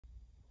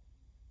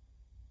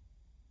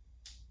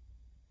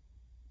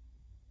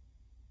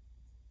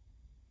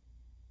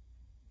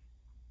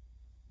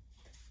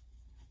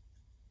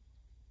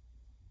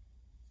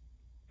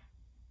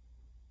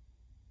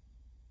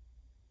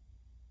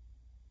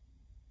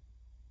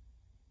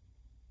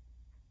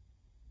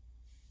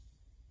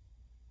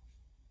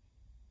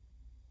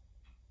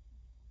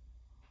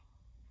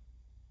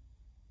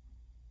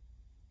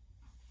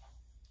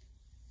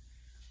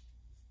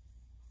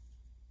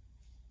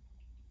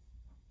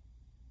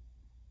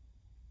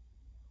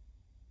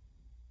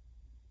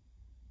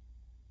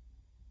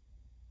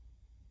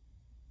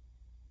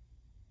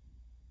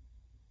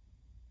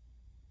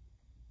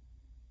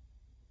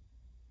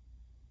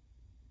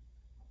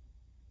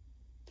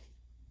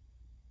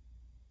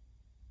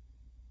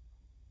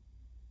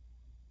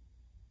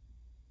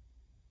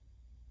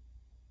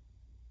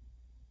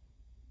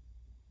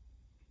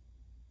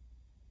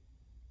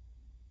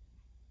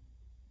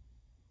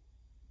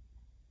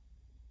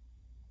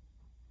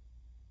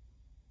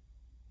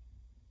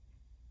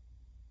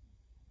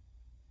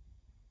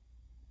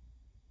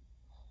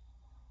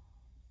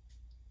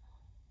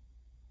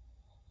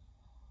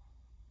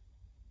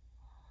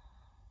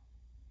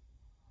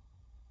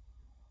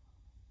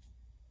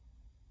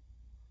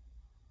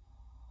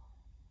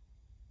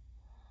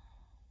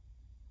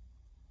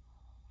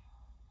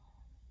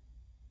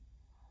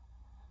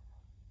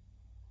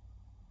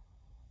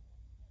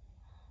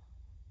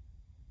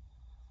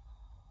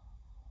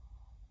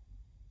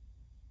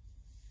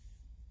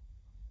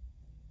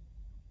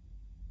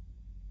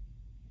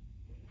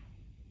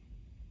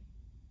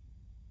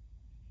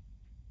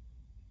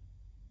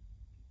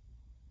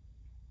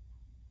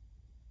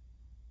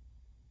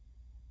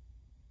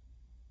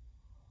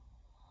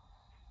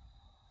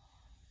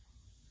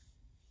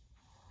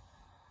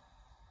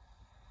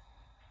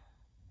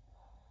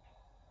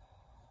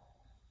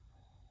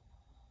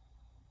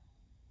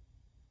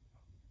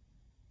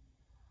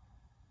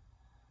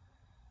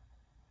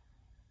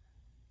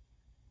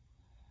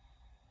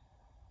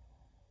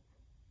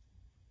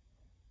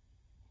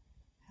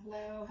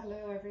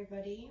Hello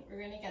everybody. We're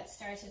going to get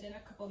started in a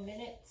couple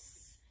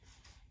minutes.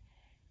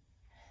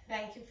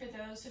 Thank you for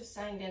those who've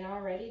signed in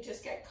already.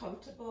 Just get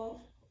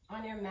comfortable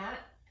on your mat.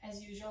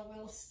 As usual,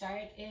 we'll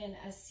start in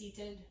a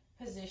seated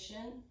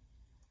position.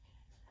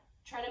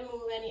 Try to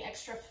move any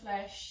extra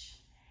flesh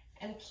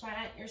and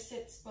plant your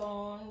sits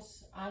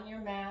bones on your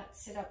mat.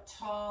 Sit up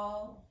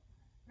tall.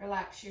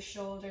 Relax your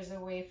shoulders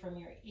away from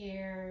your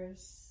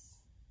ears.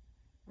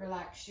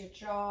 Relax your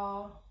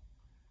jaw.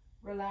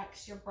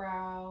 Relax your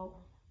brow.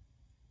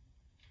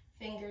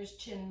 Fingers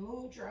chin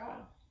mudra.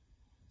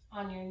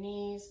 On your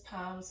knees,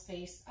 palms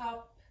face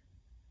up.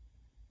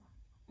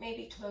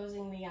 Maybe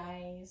closing the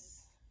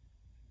eyes.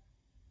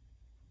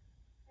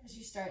 As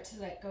you start to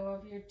let go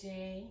of your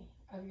day,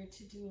 of your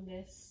to-do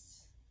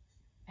list,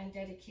 and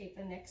dedicate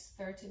the next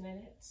 30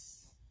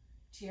 minutes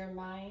to your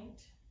mind,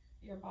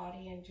 your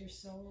body, and your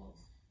soul.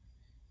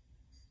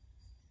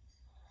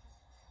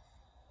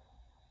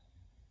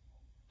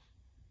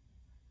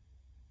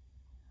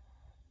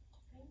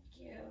 Thank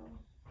you.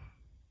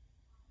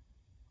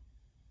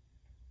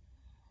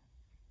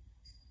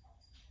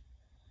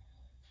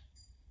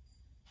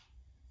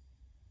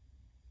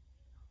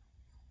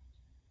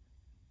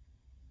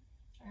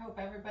 I hope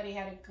everybody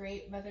had a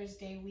great Mother's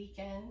Day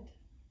weekend.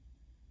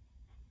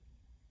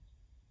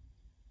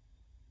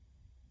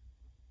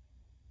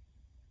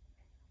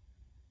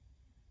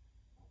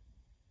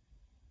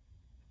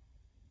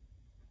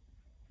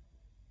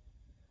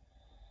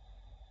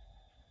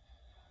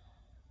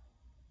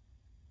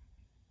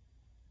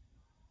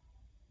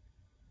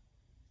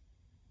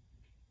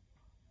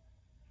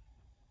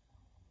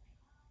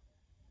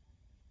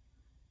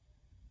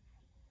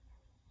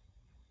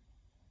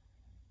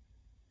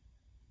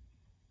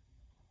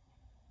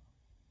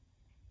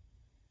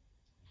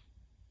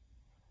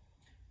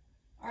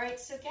 All right,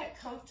 so get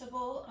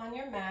comfortable on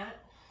your mat.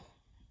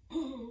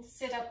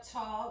 Sit up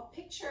tall.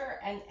 Picture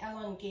an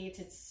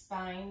elongated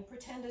spine.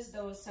 Pretend as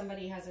though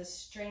somebody has a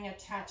string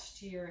attached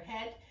to your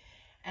head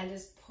and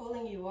is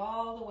pulling you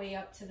all the way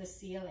up to the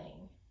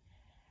ceiling.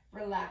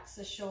 Relax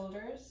the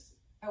shoulders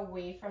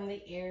away from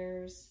the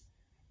ears.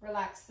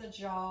 Relax the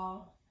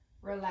jaw.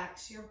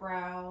 Relax your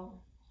brow.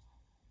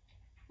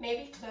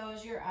 Maybe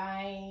close your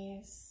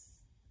eyes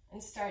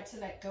and start to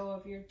let go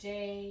of your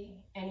day,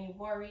 any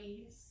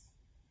worries.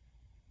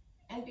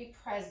 And be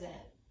present.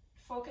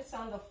 Focus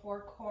on the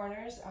four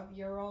corners of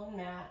your own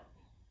mat.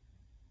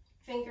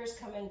 Fingers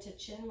come into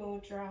chin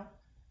mudra.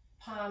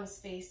 Palms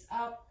face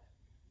up.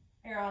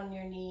 You're on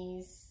your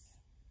knees.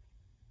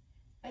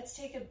 Let's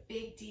take a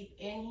big deep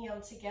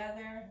inhale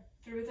together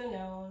through the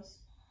nose.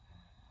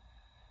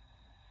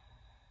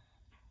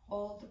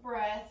 Hold the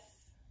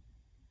breath.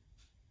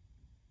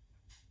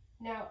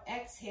 Now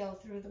exhale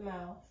through the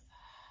mouth.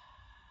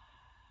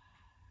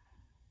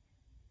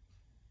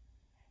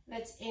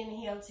 Let's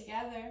inhale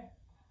together.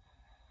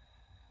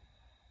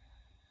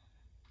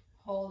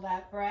 Hold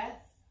that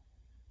breath.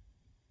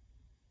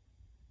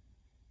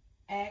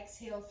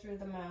 Exhale through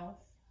the mouth.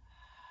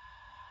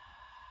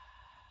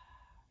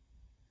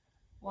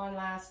 One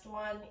last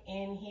one.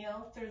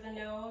 Inhale through the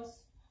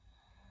nose.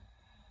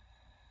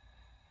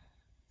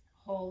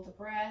 Hold the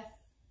breath.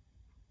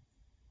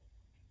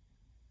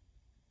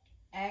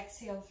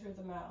 Exhale through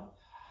the mouth.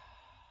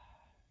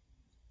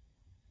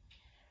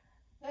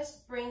 Let's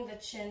bring the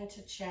chin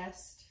to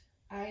chest.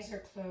 Eyes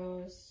are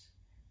closed.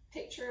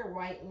 Picture a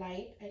white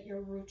light at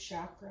your root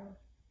chakra.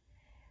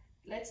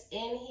 Let's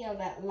inhale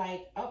that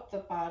light up the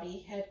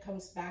body. Head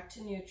comes back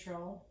to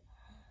neutral.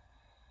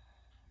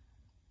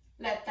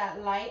 Let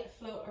that light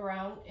float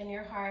around in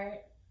your heart.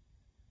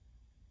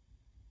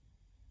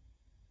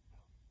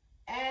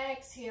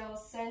 Exhale,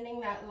 sending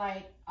that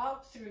light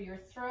up through your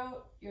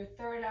throat, your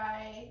third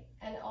eye,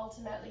 and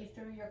ultimately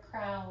through your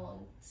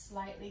crown.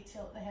 Slightly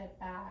tilt the head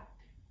back.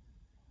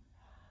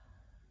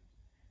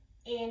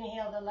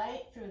 Inhale the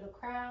light through the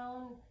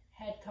crown.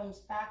 Head comes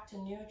back to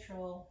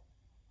neutral.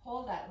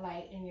 Hold that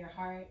light in your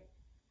heart.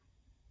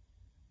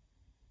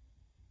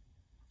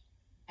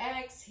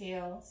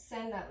 Exhale,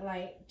 send that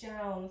light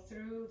down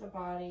through the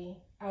body,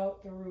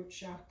 out the root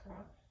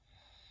chakra.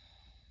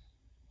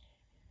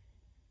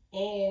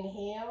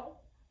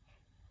 Inhale.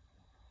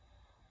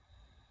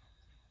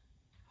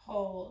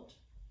 Hold.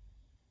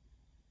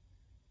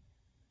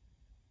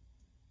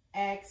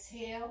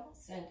 Exhale,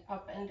 send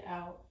up and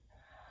out.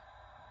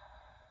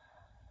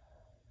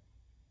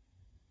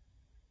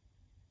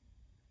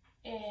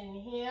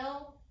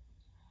 Inhale.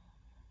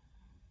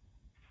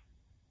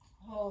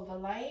 Hold the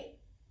light.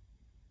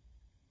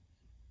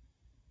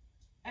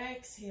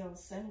 Exhale,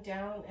 send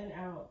down and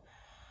out.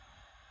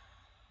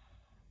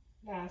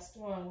 Last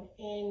one.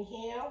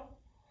 Inhale.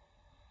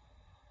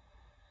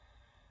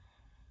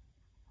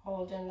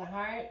 Hold in the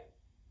heart.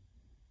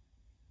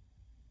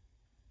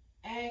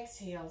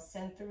 Exhale,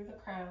 send through the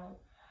crown.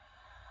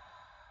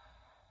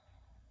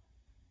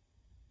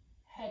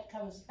 Head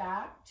comes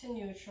back to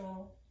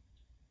neutral.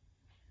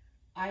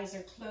 Eyes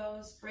are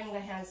closed. Bring the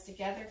hands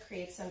together.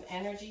 Create some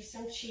energy,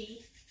 some chi.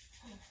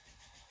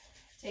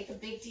 Take a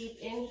big deep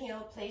inhale,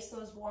 place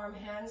those warm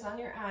hands on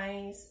your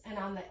eyes, and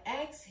on the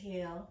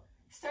exhale,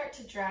 start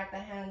to drag the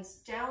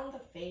hands down the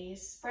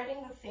face,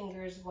 spreading the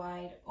fingers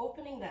wide,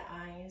 opening the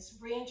eyes,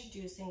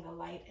 reintroducing the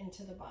light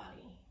into the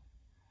body.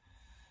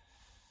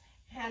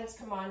 Hands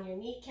come on your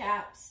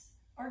kneecaps.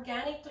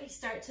 Organically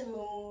start to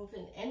move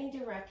in any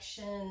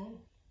direction,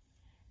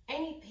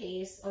 any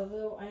pace,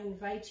 although I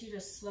invite you to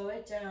slow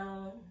it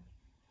down,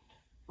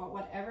 but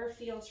whatever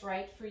feels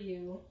right for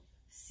you.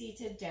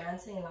 Seated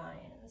dancing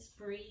lions.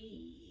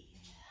 Breathe.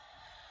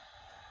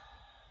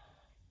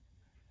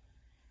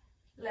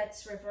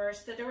 Let's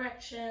reverse the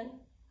direction.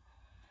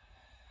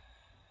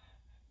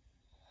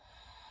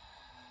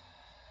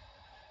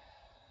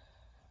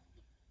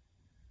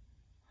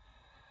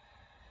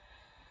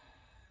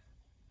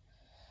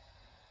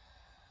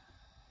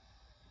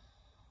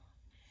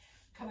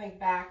 Coming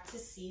back to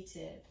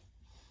seated.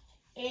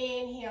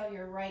 Inhale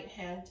your right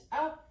hand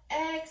up.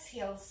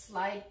 Exhale,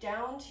 slide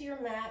down to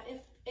your mat.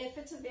 If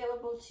it's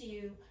available to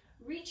you,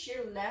 reach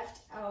your left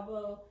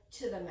elbow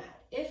to the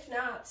mat. If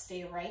not,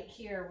 stay right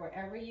here.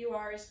 Wherever you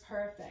are is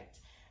perfect.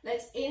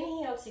 Let's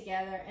inhale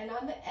together, and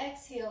on the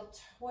exhale,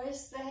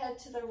 twist the head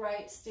to the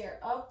right, stare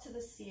up to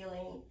the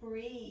ceiling.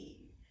 Breathe.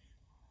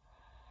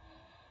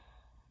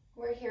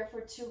 We're here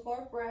for 2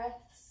 more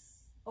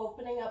breaths,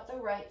 opening up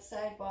the right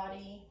side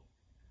body.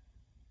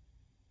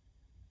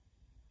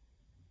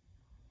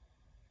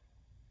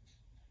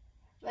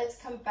 Let's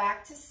come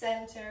back to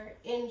center.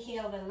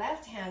 Inhale the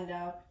left hand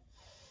up.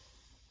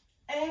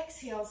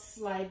 Exhale,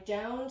 slide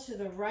down to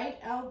the right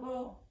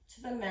elbow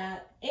to the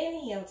mat.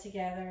 Inhale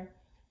together.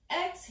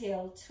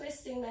 Exhale,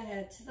 twisting the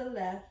head to the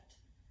left,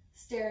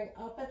 staring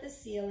up at the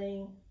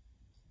ceiling.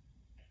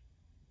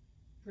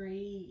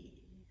 Breathe.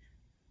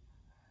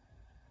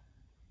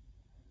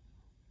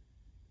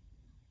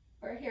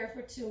 We're here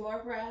for 2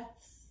 more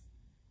breaths.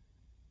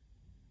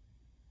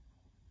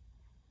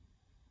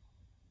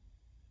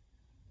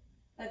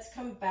 Let's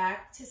come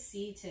back to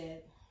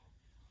seated.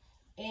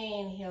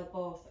 Inhale,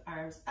 both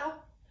arms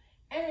up.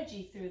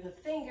 Energy through the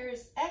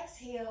fingers.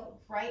 Exhale,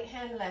 right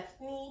hand,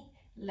 left knee,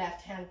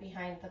 left hand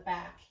behind the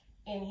back.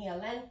 Inhale,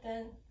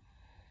 lengthen.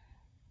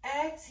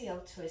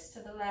 Exhale, twist to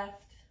the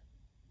left.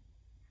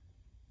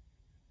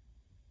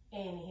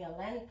 Inhale,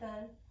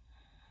 lengthen.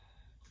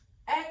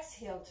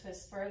 Exhale,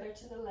 twist further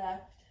to the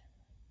left.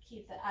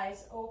 Keep the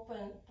eyes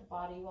open, the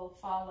body will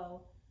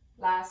follow.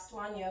 Last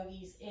one,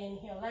 yogis.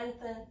 Inhale,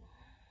 lengthen.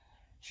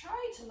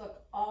 Try to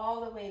look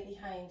all the way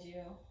behind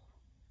you.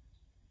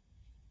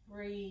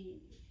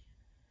 Breathe.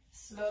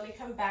 Slowly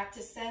come back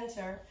to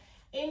center.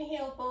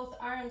 Inhale, both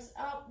arms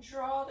up.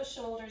 Draw the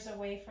shoulders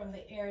away from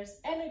the ears.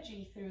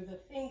 Energy through the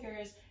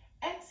fingers.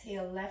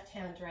 Exhale, left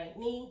hand, right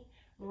knee.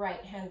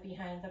 Right hand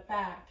behind the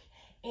back.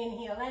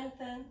 Inhale,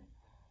 lengthen.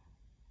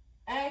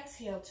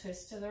 Exhale,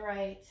 twist to the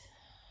right.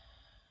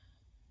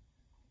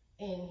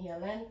 Inhale,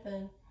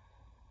 lengthen.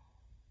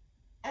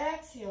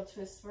 Exhale,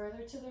 twist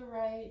further to the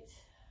right.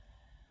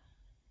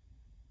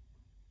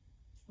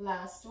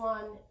 Last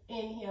one.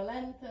 Inhale,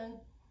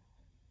 lengthen.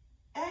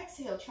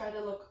 Exhale, try to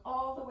look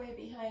all the way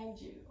behind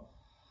you.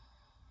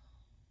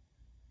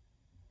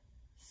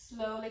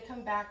 Slowly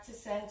come back to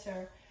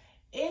center.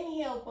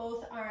 Inhale,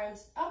 both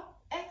arms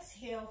up.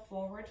 Exhale,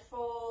 forward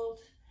fold.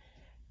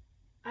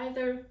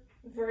 Either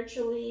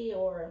virtually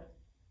or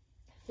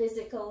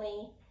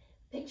physically.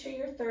 Picture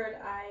your third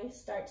eye.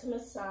 Start to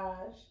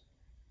massage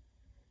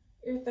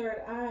your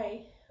third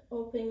eye,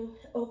 opening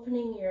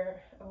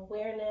your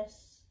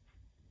awareness,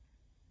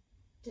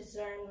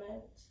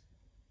 discernment.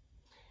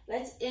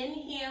 Let's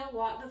inhale,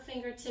 walk the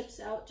fingertips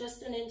out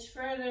just an inch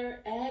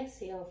further.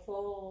 Exhale,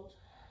 fold.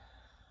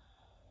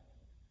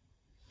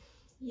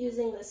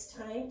 Using this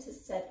time to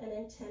set an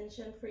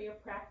intention for your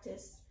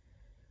practice.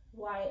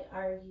 Why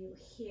are you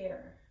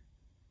here?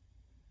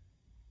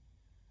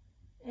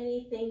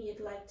 Anything you'd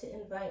like to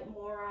invite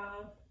more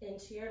of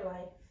into your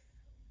life.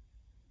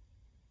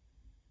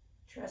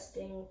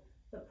 Trusting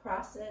the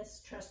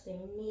process,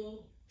 trusting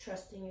me,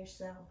 trusting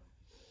yourself.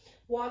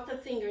 Walk the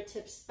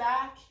fingertips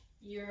back.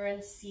 You're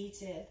in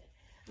seated.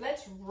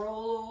 Let's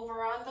roll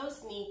over on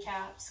those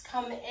kneecaps.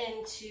 Come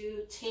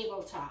into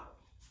tabletop.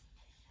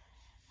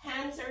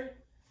 Hands are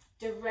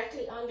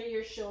directly under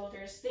your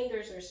shoulders.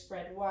 Fingers are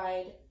spread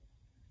wide.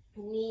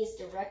 Knees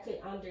directly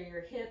under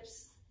your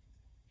hips.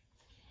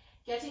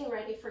 Getting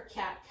ready for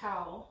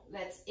cat-cow.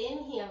 Let's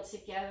inhale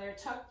together.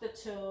 Tuck the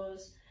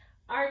toes.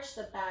 Arch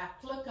the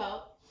back. Look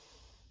up.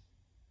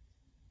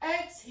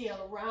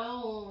 Exhale,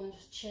 round,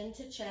 chin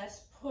to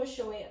chest. Push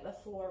away at the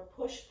floor.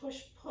 Push,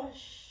 push,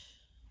 push.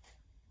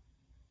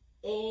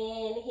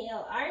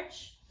 Inhale,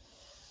 arch.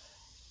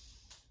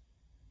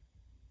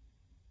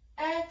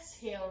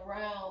 Exhale,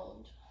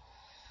 round.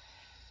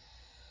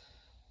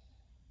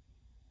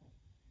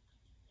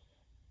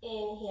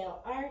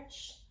 Inhale,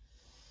 arch.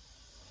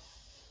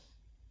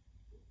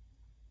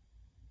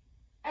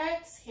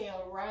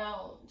 Exhale,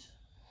 round.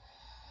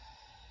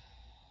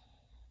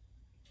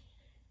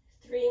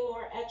 3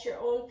 more at your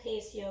own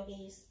pace,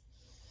 yogis.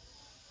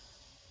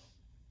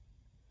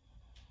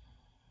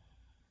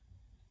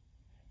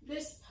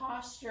 This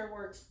posture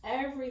works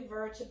every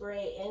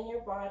vertebrae in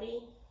your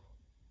body.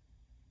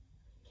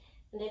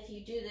 And if you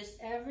do this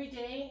every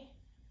day,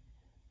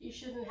 you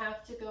shouldn't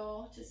have to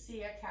go to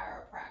see a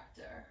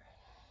chiropractor.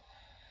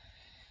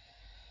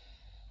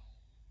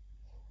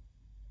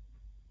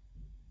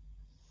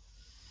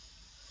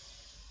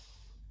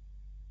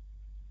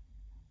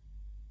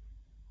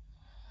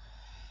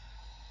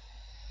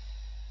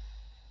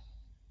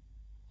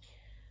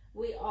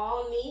 We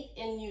all meet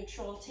in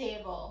neutral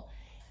table.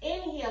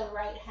 Inhale,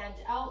 right hand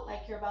out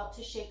like you're about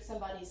to shake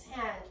somebody's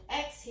hand.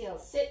 Exhale,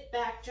 sit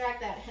back, drag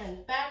that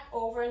hand back,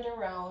 over and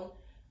around.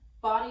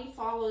 Body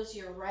follows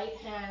your right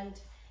hand.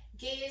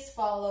 Gaze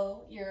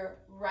follow your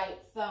right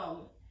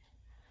thumb.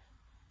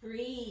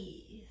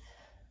 Breathe.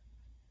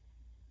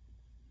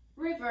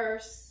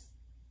 Reverse.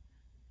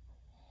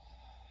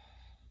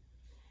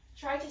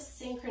 Try to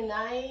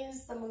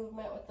synchronize the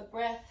movement with the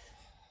breath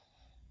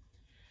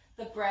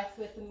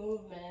with the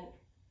movement.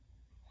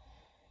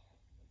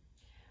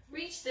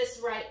 Reach this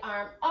right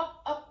arm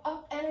up, up,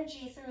 up,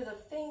 energy through the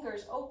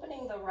fingers,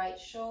 opening the right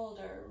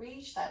shoulder.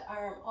 Reach that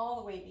arm all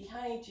the way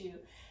behind you.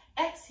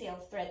 Exhale,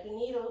 thread the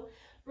needle.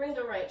 Bring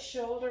the right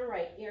shoulder,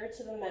 right ear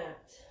to the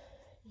mat.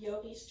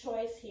 Yogi's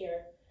choice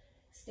here.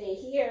 Stay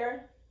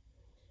here,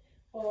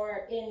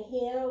 or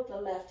inhale, the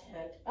left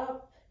hand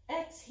up.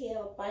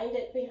 Exhale, bind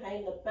it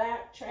behind the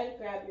back. Try to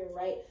grab your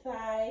right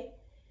thigh.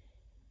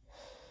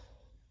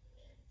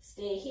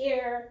 Stay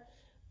here,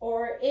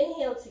 or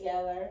inhale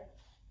together.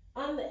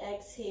 On the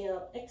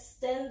exhale,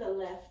 extend the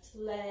left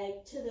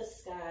leg to the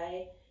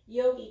sky.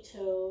 Yogi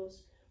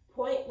toes.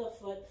 Point the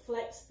foot,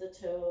 flex the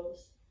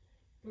toes.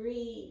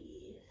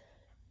 Breathe.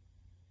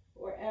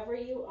 Wherever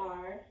you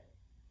are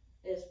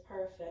is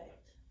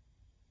perfect.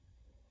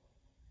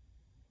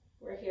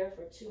 We're here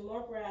for 2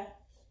 more breaths.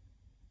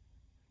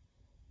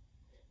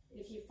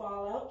 If you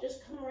fall out,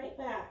 just come right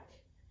back.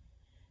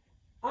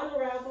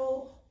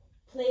 Unravel.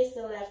 Place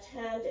the left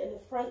hand in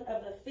front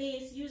of the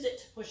face. Use it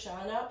to push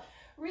on up.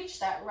 Reach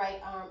that right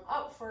arm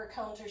up for a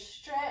counter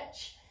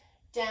stretch.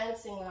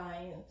 Dancing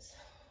lions.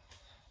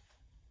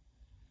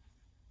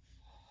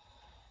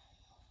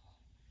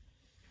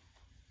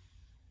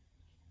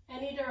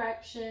 Any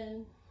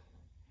direction,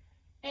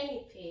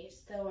 any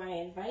pace, though I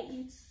invite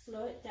you to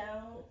slow it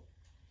down.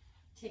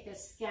 Take a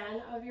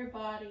scan of your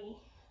body,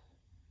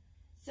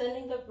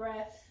 sending the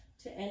breath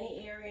to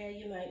any area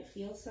you might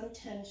feel some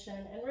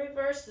tension, and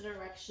reverse the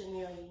direction,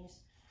 yogis.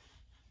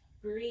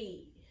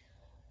 Breathe.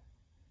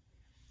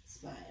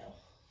 Smile.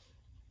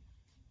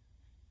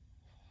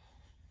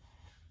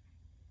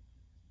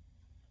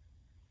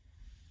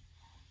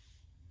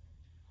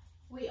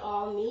 We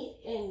all meet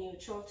in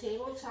neutral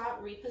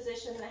tabletop.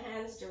 Reposition the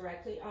hands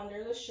directly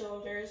under the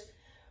shoulders,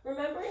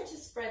 remembering to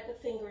spread the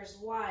fingers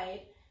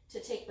wide to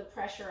take the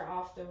pressure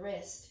off the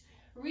wrist.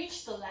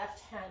 Reach the left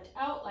hand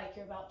out like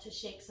you're about to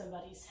shake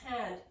somebody's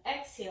hand.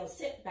 Exhale,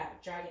 sit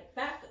back, drag it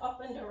back,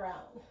 up and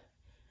around.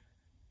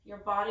 Your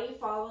body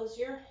follows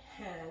your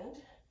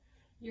hand.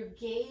 Your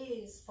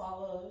gaze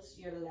follows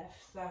your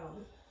left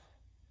thumb.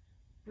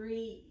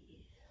 Breathe.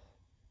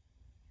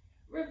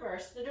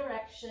 Reverse the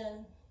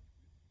direction.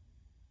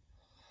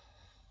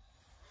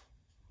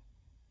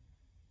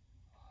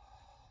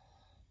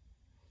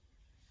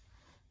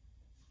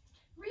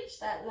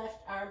 Reach that left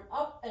arm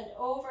up and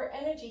over,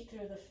 energy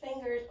through the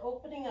fingers,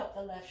 opening up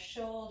the left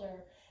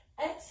shoulder.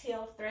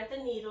 Exhale, thread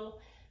the needle,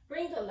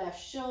 bring the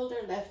left shoulder,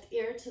 left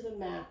ear to the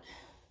mat.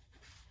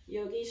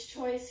 Yogi's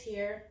choice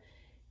here.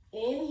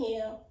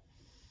 Inhale,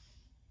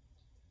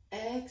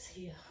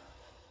 exhale.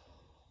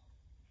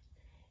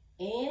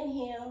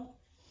 Inhale,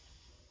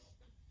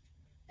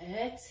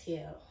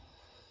 exhale.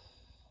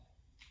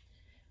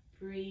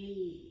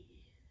 Breathe.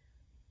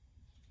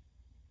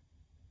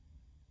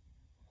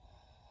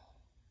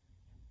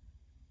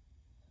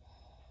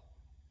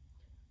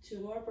 Two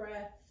more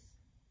breaths.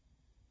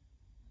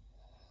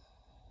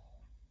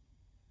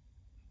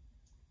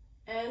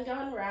 And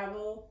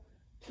unravel.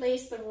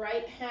 Place the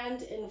right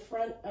hand in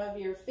front of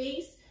your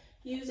face.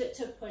 Use it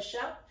to push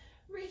up.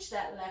 Reach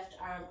that left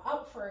arm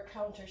up for a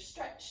counter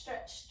stretch,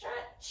 stretch,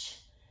 stretch.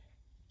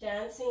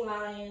 Dancing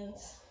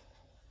lions.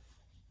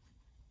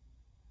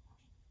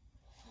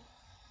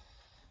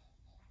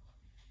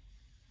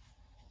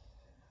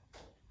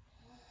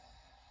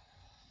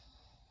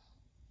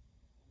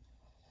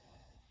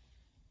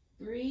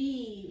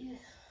 Breathe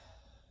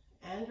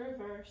and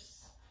reverse.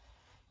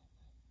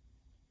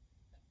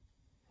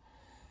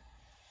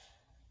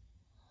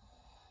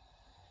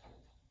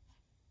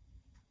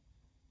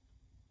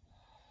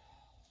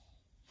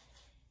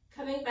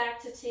 Coming back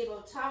to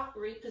tabletop,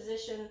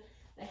 reposition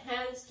the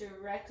hands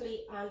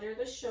directly under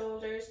the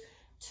shoulders.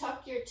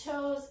 Tuck your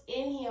toes,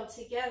 inhale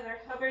together,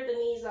 hover the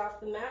knees off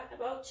the mat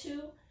about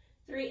 2-3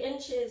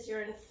 inches.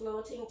 You're in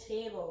floating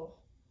table.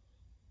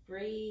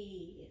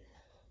 Breathe.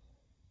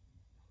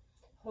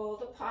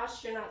 Hold the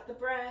posture, not the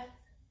breath.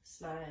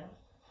 Smile.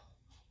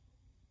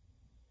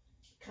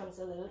 Becomes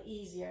a little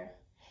easier.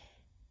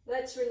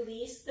 Let's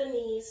release the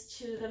knees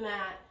to the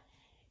mat.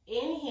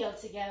 Inhale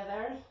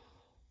together.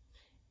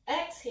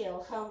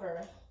 Exhale,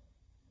 hover.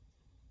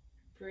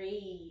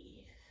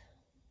 Breathe.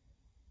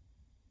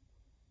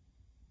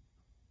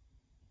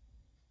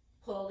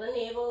 Pull the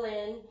navel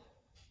in.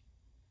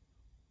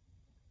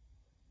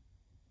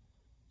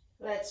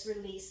 Let's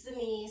release the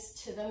knees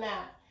to the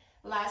mat.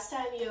 Last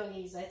time,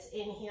 yogis, let's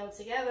inhale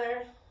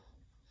together.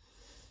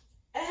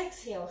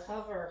 Exhale,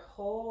 hover,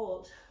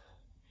 hold.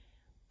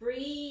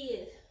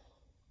 Breathe.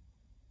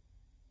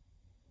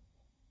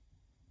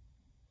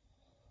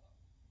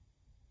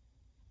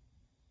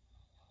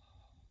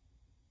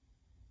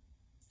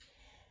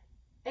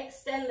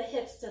 Extend the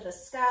hips to the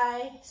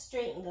sky,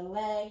 straighten the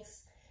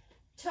legs,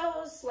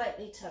 toes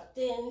slightly tucked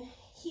in,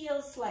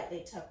 heels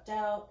slightly tucked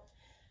out,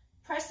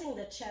 pressing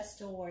the chest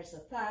towards the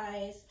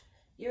thighs.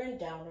 You're in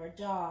downward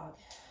dog.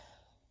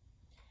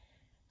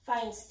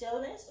 Find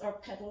stillness or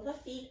pedal the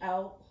feet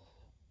out.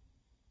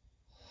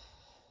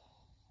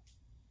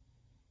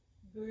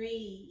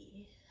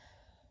 Breathe.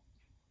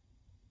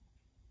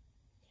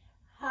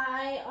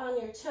 High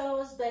on your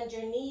toes, bend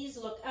your knees,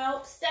 look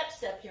out, step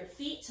your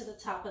feet to the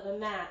top of the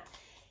mat.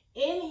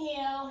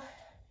 Inhale,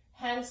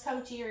 hands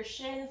come to your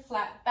shin,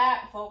 flat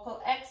back,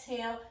 vocal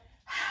exhale.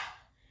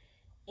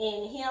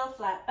 Inhale,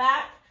 flat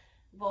back,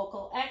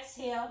 vocal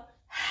exhale.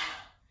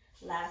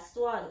 Last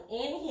one.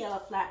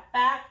 Inhale, flat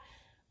back,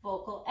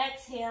 vocal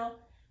exhale.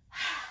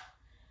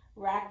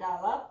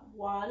 Ragdoll up,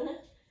 one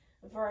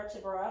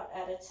vertebra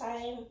at a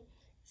time,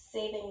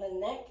 saving the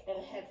neck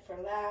and head for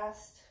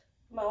last.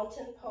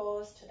 Mountain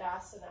pose,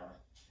 Tadasana.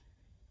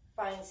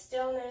 Find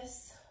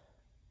stillness,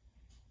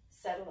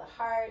 settle the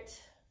heart,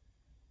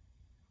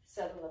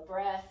 settle the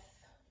breath,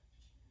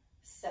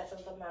 settle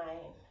the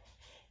mind.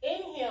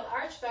 Inhale,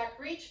 arch back,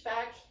 reach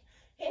back,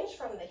 hinge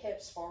from the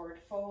hips, forward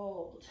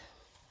fold.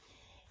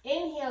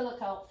 Inhale,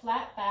 look out,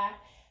 flat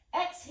back.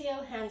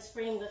 Exhale, hands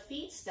frame the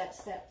feet, step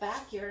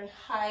back. You're in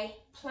high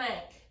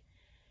plank.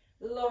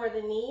 Lower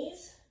the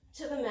knees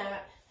to the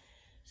mat.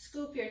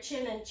 Scoop your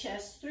chin and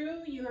chest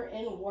through. You're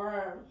in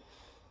worm.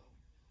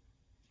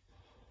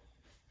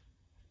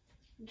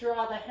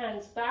 Draw the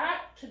hands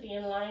back to be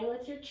in line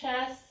with your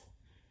chest.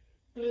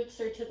 Glutes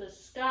are to the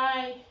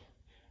sky.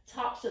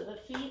 Tops of the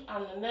feet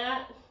on the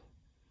mat.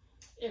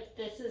 If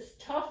this is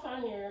tough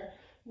on your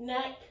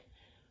neck,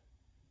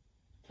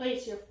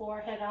 place your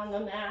forehead on the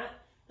mat.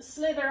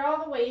 Slither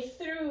all the way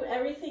through.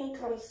 Everything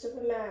comes to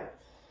the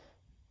mat.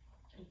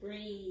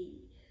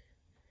 Breathe.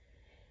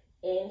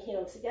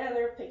 Inhale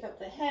together. Pick up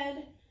the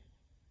head.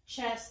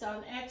 Chest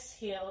on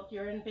exhale.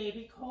 You're in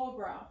baby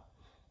cobra.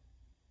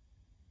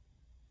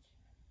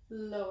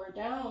 Lower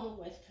down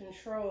with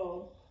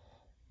control.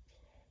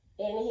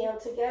 Inhale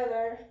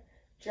together.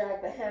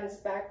 Drag the hands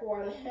back,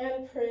 one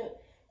handprint.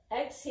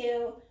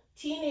 Exhale,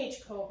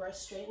 teenage cobra,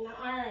 straighten the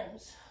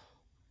arms.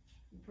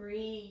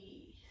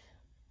 Breathe.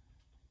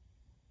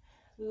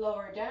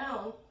 Lower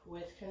down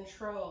with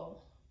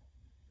control.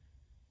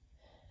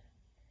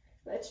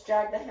 Let's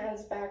drag the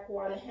hands back,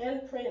 one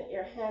handprint.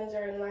 Your hands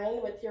are in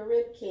line with your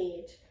rib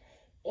cage.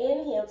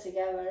 Inhale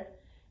together.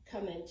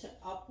 Come into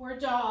upward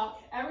dog.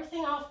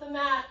 Everything off the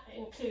mat,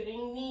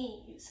 including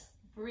knees.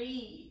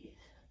 Breathe.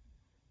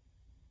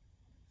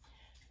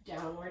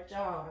 Downward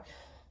dog.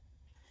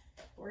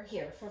 We're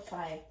here for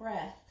 5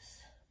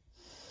 breaths.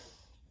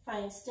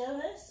 Find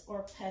stillness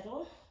or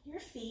pedal your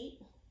feet.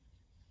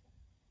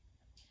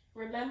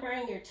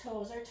 Remembering your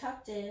toes are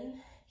tucked in,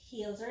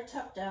 heels are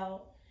tucked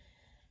out.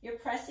 You're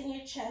pressing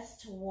your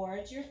chest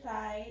towards your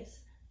thighs.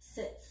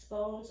 Sits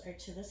bones are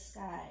to the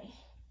sky.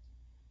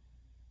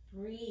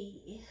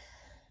 Breathe.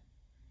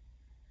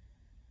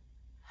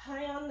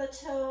 High on the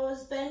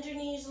toes, bend your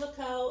knees, look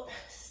out.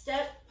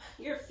 Step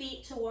your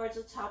feet towards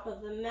the top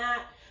of the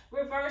mat.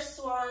 Reverse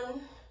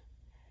one.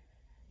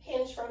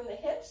 Hinge from the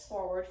hips,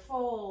 forward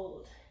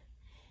fold.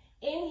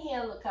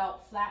 Inhale, look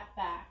out, flat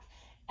back.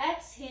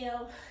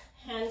 Exhale,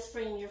 hands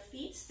frame your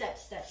feet, step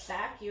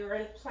back. You're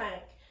in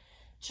plank.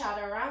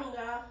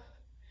 Chaturanga.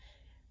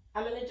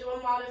 I'm going to do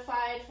a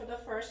modified for the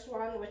first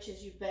one, which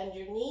is you bend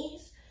your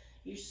knees,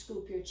 you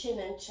scoop your chin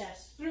and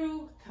chest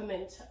through, come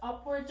into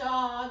upward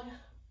dog,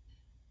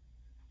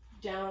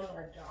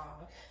 downward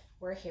dog.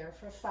 We're here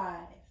for 5.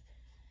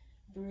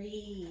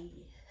 Breathe.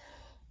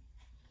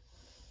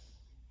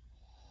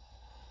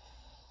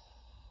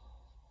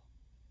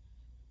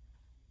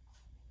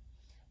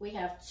 We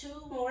have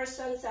 2 more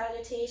sun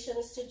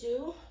salutations to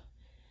do,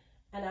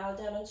 and I'll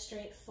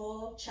demonstrate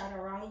full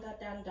Chaturanga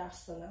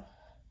Dandasana.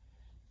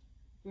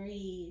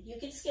 Breathe. You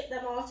can skip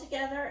them all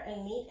together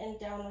and meet in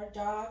downward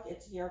dog.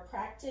 It's your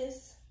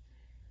practice.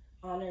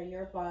 Honor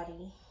your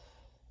body.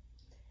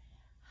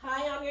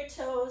 High on your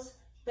toes,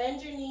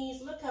 bend your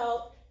knees, look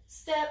out,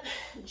 step,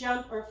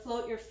 jump or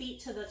float your feet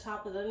to the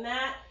top of the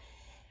mat.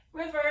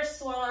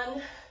 Reverse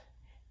one.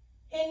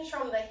 Hinge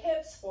from the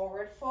hips,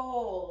 forward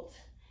fold.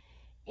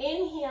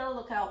 Inhale,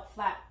 look out,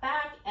 flat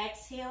back.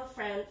 Exhale,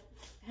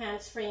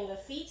 hands frame the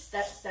feet,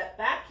 step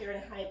back. You're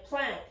in high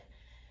plank.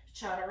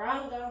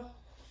 Chaturanga.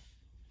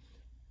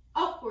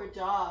 Upward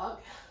dog.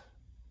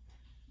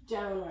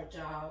 Downward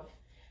dog.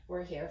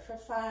 We're here for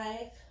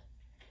 5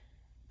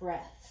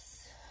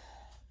 breaths.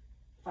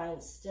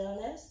 Find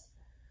stillness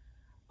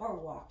or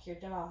walk your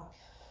dog.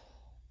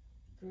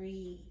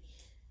 Breathe.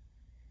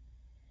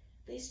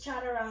 These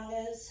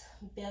chaturangas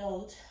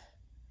build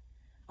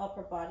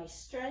upper body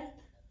strength,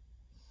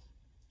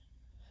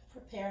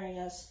 preparing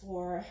us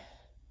for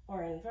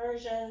our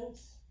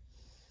inversions.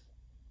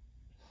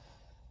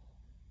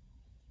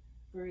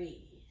 Breathe.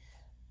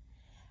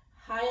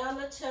 High on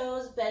the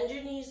toes, bend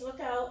your knees, look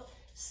out.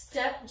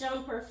 Step,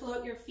 jump, or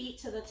float your feet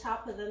to the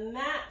top of the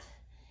mat.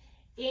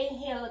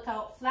 Inhale, look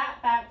out,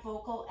 flat back,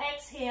 vocal,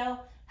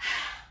 exhale.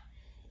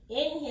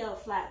 Inhale,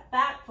 flat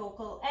back,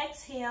 vocal,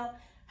 exhale.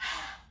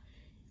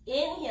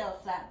 Inhale,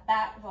 flat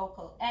back,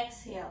 vocal,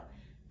 exhale.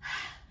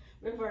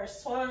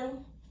 Reverse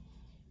one.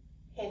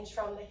 Hinge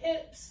from the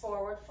hips,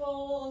 forward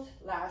fold.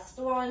 Last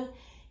one.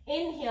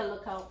 Inhale,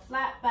 look out,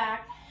 flat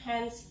back.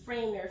 Hands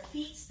frame your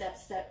feet, step,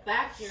 step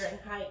back. You're in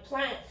high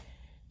plank.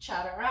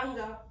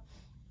 Chaturanga.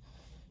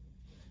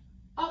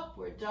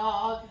 Upward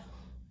dog.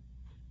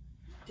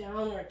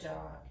 Downward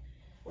dog.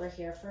 We're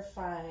here for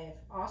 5.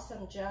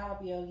 Awesome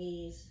job,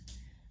 yogis.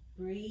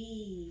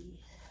 Breathe.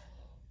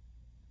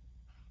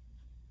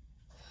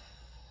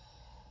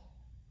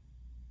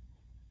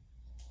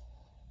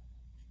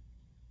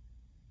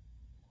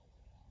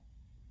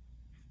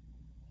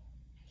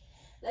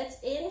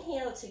 Let's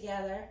inhale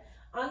together.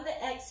 On the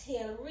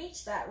exhale,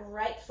 reach that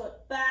right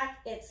foot back.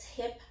 It's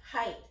hip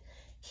height.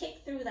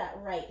 Kick through that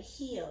right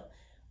heel.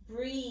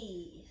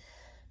 Breathe.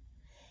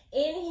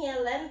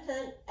 Inhale,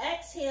 lengthen.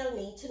 Exhale,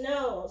 knee to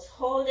nose.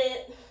 Hold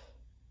it.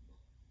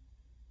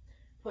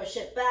 Push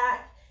it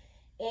back.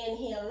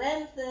 Inhale,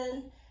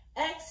 lengthen.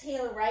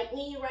 Exhale, right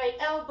knee, right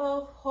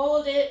elbow.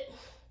 Hold it.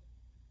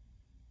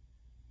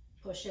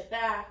 Push it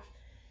back.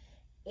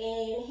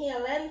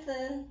 Inhale,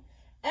 lengthen.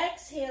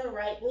 Exhale,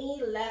 right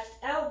knee, left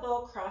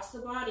elbow, cross the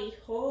body,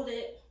 hold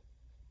it,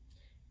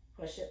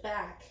 push it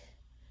back.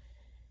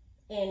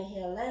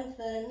 Inhale,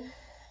 lengthen.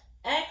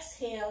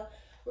 Exhale,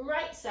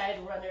 right side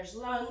runner's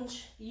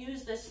lunge.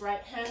 Use this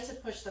right hand to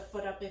push the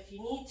foot up if you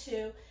need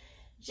to.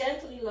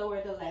 Gently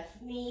lower the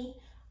left knee,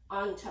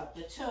 untuck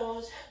the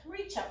toes,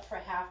 reach up for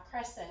half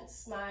crescent,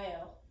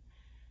 smile.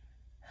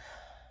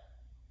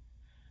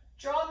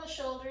 Draw the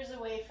shoulders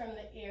away from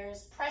the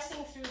ears,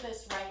 pressing through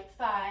this right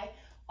thigh.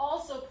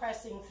 Also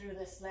pressing through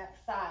this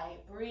left thigh.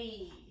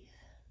 Breathe.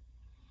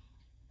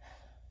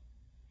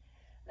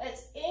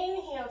 Let's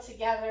inhale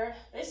together.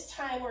 This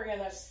time we're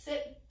going to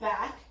sit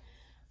back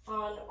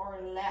on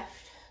our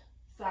left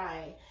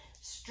thigh,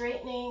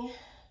 straightening,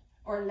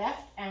 or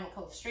left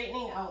ankle,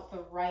 straightening out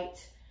the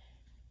right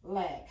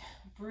leg.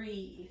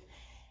 Breathe.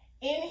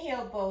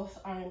 Inhale, both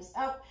arms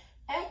up.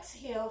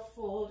 Exhale,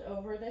 fold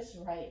over this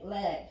right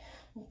leg.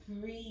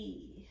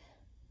 Breathe.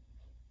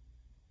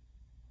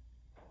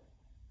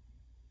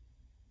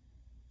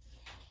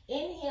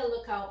 Inhale,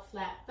 look out,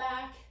 flat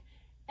back.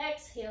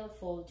 Exhale,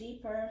 fold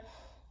deeper.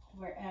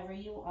 Wherever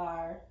you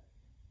are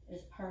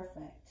is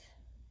perfect.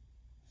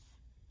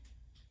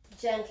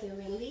 Gently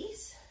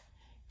release.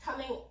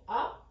 Coming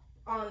up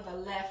on the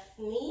left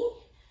knee,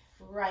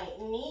 right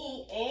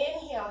knee.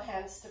 Inhale,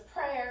 hands to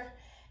prayer.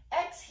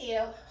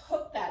 Exhale,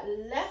 hook that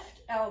left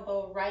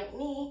elbow, right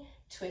knee.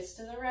 Twist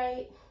to the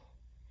right.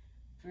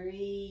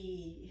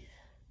 Breathe.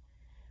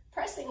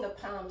 Pressing the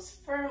palms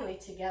firmly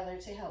together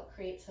to help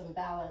create some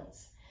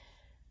balance.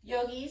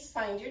 Yogis,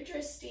 find your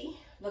drishti.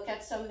 Look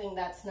at something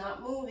that's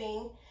not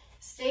moving.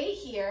 Stay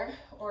here,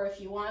 or if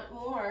you want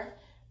more,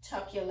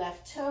 tuck your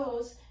left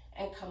toes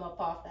and come up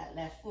off that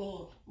left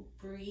knee.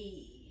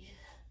 Breathe.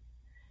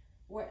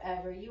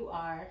 Wherever you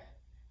are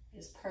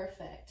is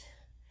perfect.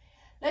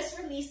 Let's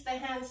release the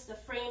hands to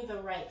frame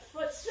the right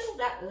foot. Swing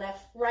that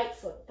right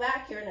foot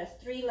back. You're in a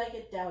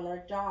 3-legged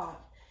downward dog.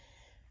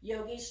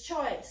 Yogi's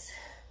choice.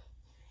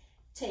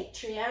 Take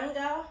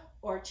Trianga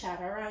or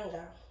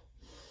Chaturanga.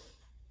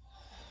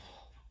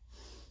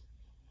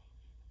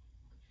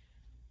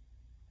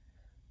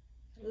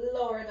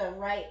 Lower the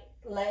right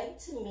leg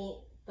to meet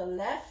the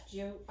left.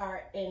 You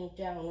are in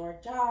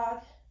downward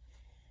dog.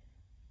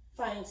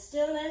 Find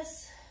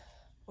stillness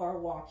or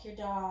walk your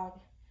dog.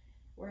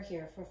 We're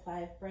here for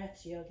 5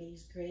 breaths,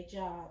 yogis. Great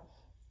job.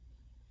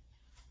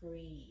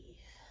 Breathe.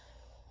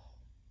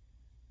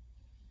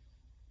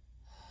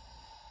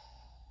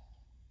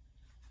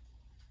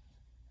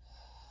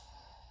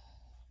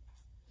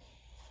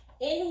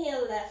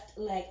 Inhale, left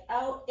leg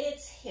out.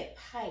 It's hip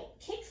height.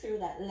 Kick through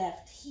that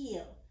left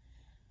heel.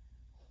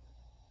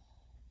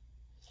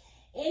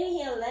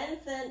 Inhale,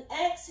 lengthen.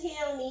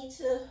 Exhale, knee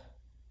to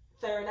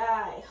third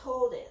eye.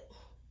 Hold it.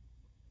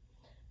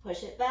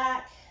 Push it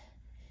back.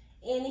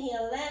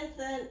 Inhale,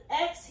 lengthen.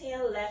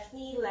 Exhale, left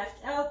knee, left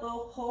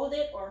elbow. Hold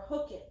it or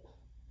hook it.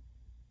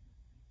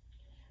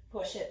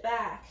 Push it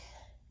back.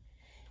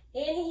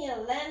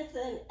 Inhale,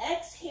 lengthen.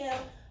 Exhale,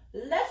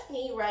 left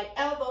knee, right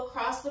elbow.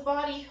 Cross the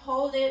body.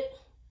 Hold it.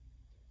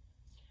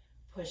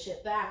 Push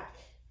it back.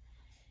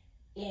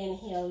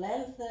 Inhale,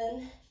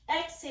 lengthen.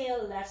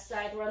 Exhale, left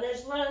side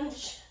runner's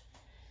lunge.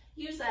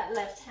 Use that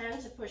left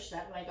hand to push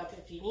that leg up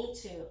if you need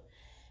to.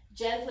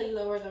 Gently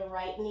lower the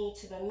right knee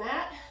to the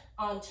mat.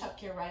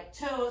 Untuck your right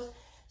toes.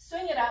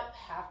 Swing it up,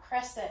 half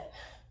crescent.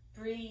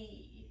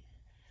 Breathe.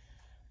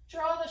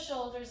 Draw the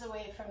shoulders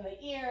away from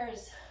the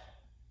ears.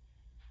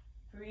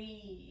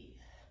 Breathe.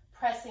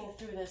 Pressing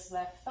through this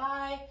left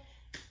thigh,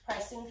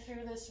 pressing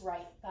through this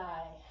right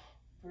thigh.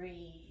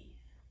 Breathe.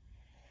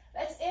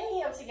 Let's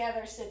inhale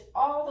together, sit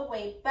all the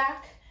way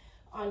back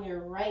on your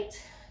right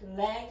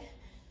leg,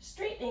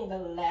 straightening the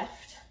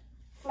left,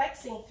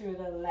 flexing through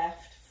the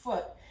left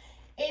foot.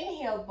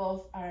 Inhale,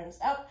 both arms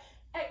up.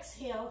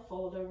 Exhale,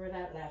 fold over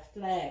that left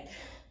leg.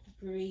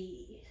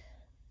 Breathe.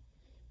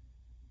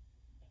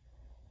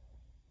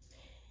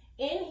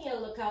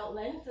 Inhale, look out,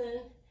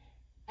 lengthen.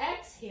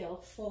 Exhale,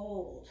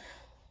 fold.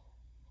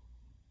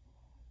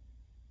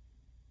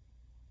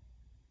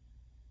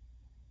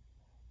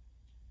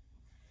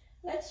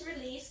 Let's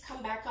release,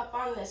 come back up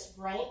on this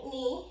right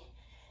knee.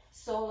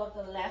 Sole of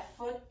the left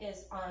foot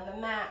is on the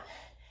mat.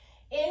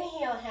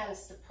 Inhale,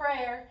 hands to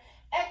prayer.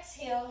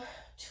 Exhale,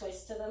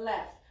 twist to the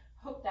left.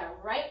 Hook that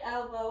right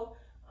elbow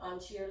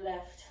onto your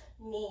left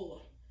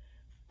knee.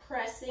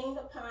 Pressing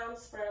the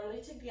palms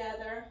firmly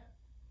together.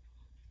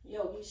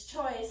 Yogi's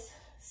choice,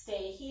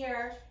 stay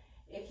here.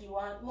 If you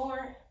want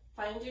more,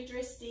 find your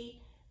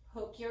dristi,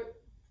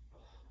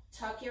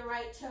 tuck your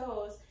right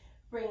toes,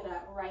 bring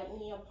that right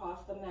knee up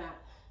off the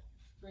mat.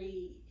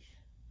 Breathe.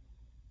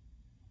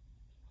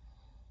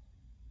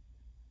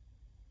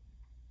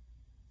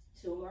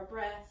 Two more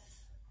breaths.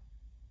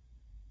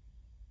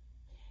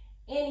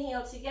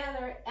 Inhale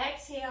together,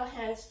 exhale,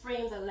 hands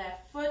frame the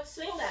left foot,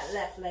 swing that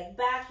left leg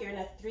back. You're in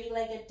a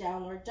three-legged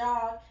downward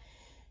dog.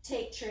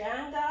 Take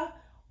Trianga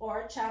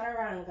or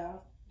Chaturanga.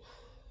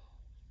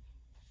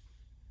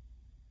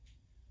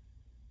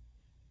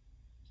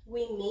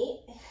 We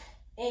meet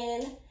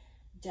in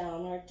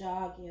downward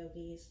dog,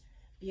 yogis.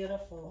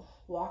 Beautiful.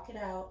 Walk it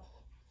out.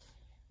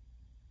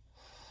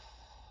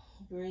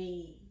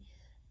 Breathe.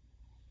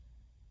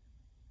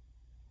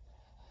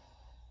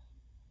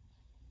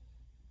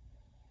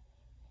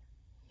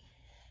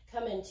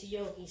 Come into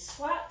yogi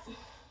squat.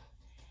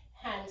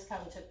 Hands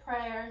come to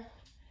prayer.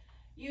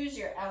 Use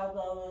your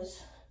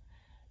elbows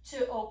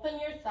to open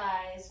your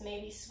thighs.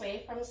 Maybe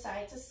sway from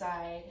side to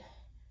side.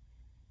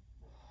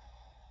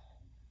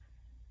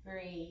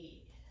 Breathe.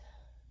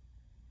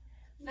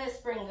 Let's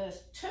bring the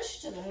tush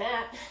to the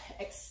mat.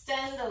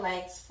 Extend the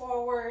legs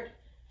forward.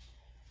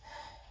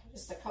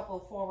 Just a couple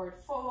forward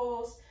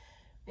folds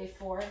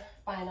before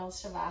final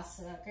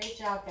shavasana. Great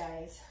job,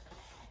 guys.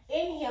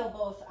 Inhale,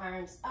 both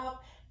arms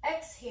up.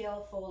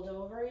 Exhale, fold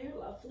over your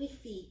lovely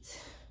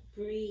feet.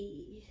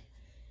 Breathe.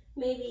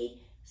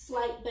 Maybe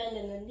slight bend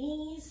in the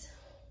knees.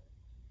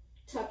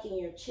 Tucking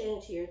your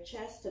chin to your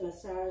chest to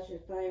massage your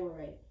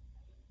thyroid.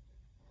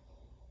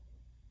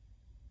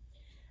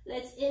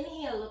 Let's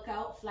inhale, look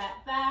out,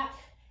 flat back.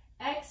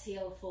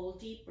 Exhale, fold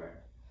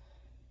deeper.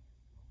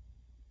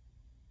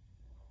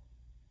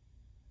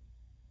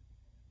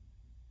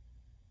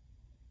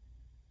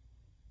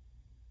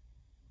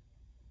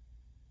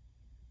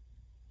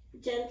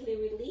 Gently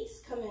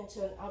release, come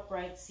into an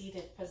upright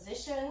seated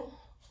position.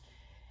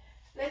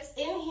 Let's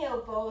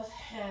inhale, both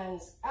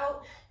hands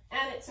out,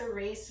 and it's a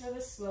race for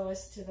the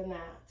slowest to the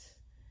mat.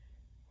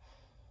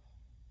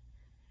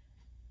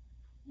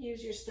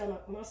 Use your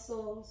stomach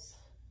muscles.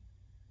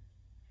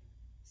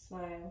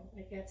 Smile,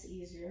 it gets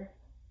easier.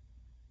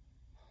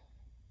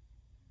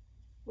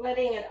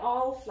 Letting it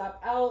all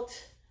flop out.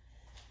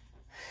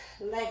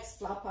 Legs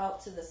flop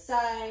out to the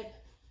side.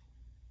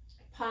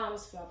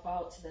 Palms flop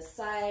out to the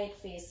side.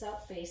 Face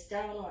up, face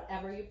down,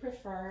 whatever you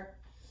prefer.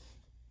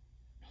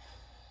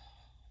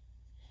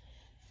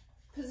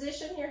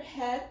 Position your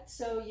head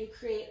so you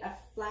create a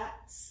flat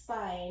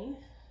spine.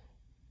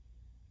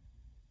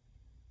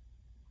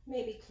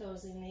 Maybe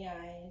closing the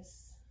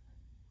eyes.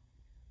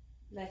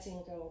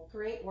 Letting go.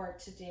 Great work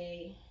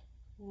today.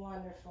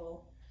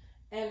 Wonderful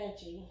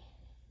energy.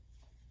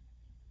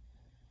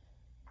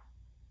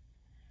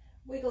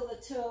 Wiggle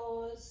the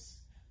toes.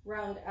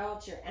 Round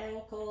out your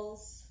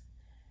ankles.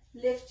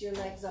 Lift your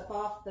legs up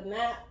off the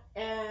mat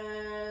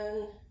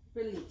and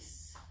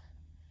release.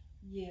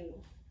 You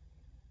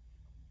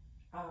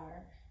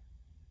are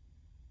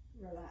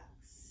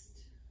relaxed.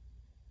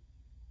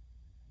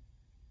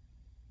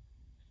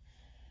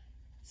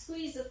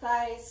 Squeeze the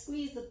thighs,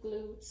 squeeze the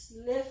glutes,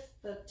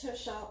 lift the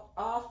tush up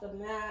off the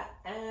mat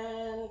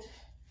and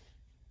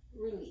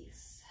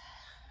release.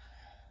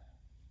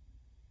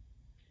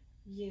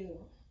 You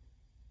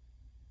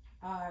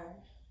are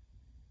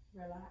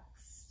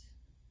relaxed.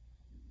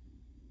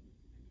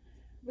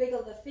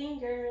 Wiggle the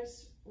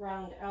fingers,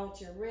 round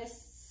out your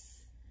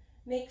wrists,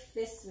 make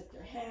fists with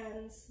your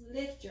hands,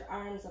 lift your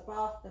arms up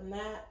off the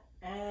mat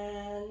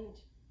and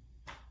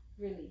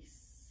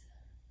release.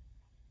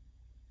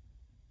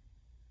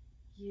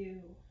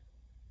 You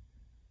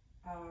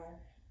are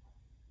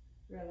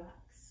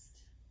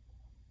relaxed.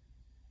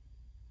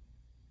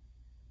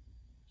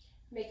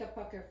 Make a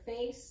pucker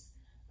face,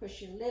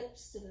 push your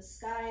lips to the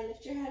sky,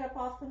 lift your head up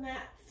off the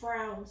mat,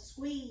 frown,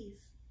 squeeze,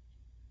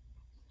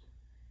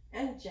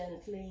 and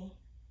gently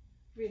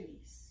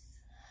release.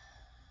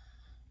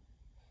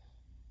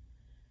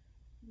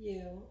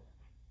 You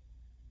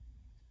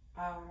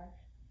are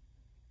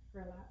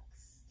relaxed.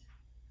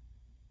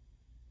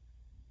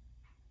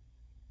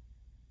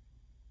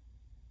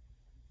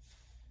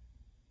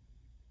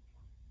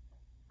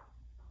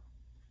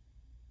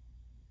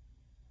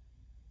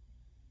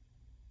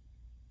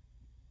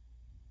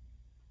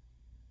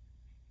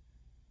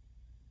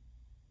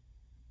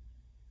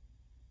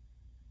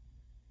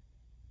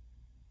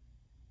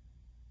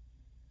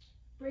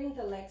 Bring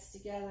the legs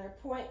together,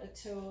 point the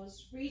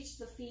toes, reach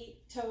the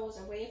feet, toes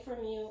away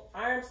from you,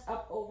 arms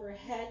up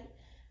overhead,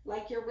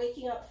 like you're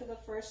waking up for the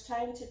first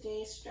time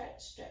today.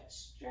 Stretch, stretch,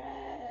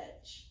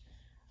 stretch.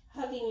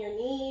 Hugging your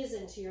knees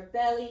into your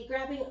belly,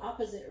 grabbing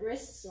opposite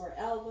wrists or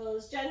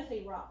elbows,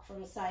 gently rock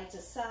from side to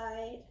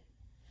side.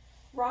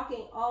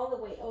 Rocking all the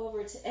way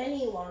over to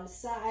any one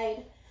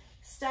side,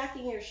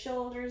 stacking your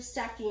shoulders,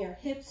 stacking your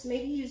hips,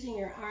 maybe using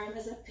your arm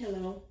as a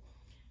pillow.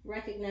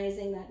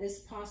 Recognizing that this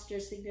posture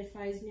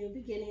signifies new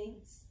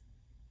beginnings.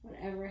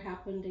 Whatever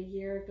happened a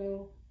year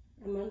ago,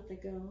 a month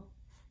ago,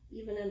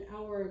 even an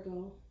hour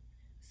ago,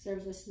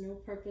 serves us no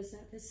purpose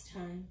at this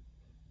time.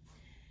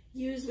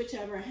 Use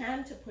whichever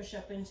hand to push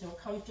up into a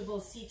comfortable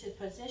seated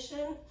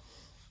position.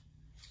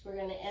 We're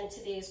going to end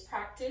today's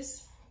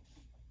practice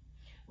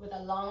with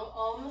a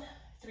long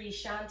 3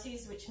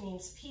 shantis, which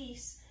means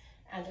peace,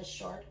 and a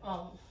short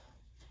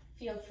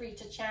Feel free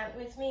to chant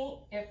with me.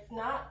 If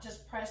not,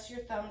 just press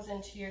your thumbs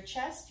into your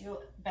chest.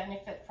 You'll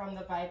benefit from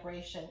the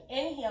vibration.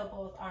 Inhale,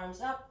 both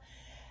arms up.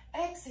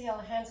 Exhale,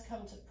 hands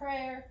come to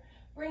prayer.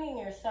 Bringing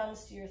your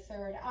thumbs to your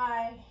third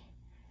eye.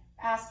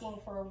 Asking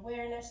for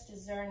awareness,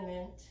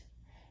 discernment.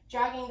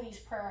 Dragging these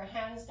prayer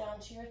hands down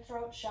to your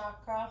throat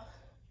chakra.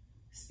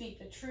 Speak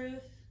the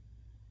truth.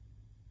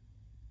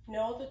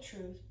 Know the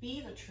truth.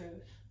 Be the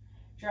truth.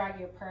 Drag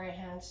your prayer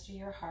hands to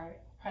your heart.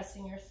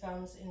 Pressing your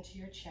thumbs into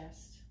your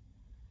chest.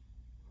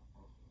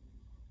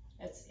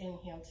 Let's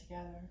inhale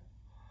together.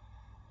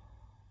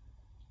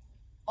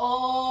 Om.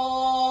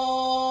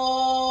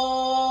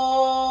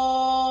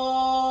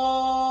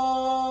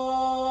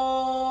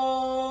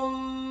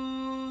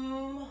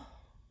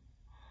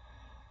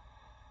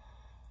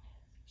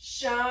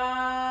 Shanti,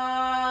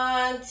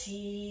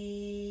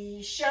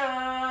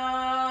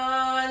 Shanti,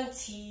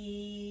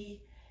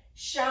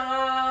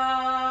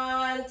 Shanti.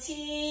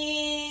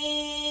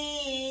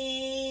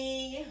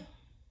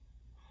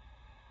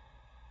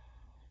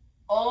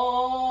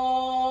 Om.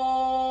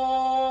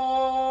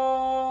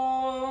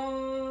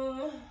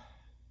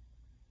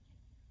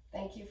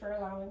 Thank you for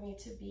allowing me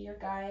to be your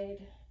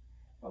guide,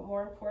 but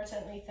more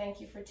importantly,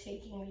 thank you for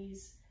taking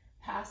these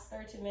past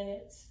 30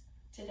 minutes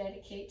to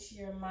dedicate to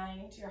your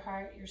mind, your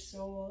heart, your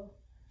soul.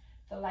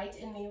 The light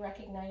in me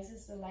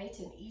recognizes the light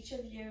in each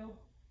of you,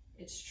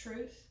 its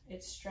truth,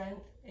 its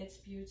strength, its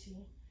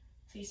beauty.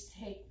 Please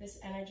take this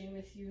energy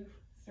with you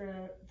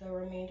through the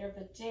remainder of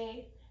the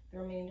day, the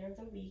remainder of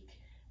the week.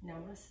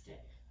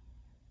 Namaste.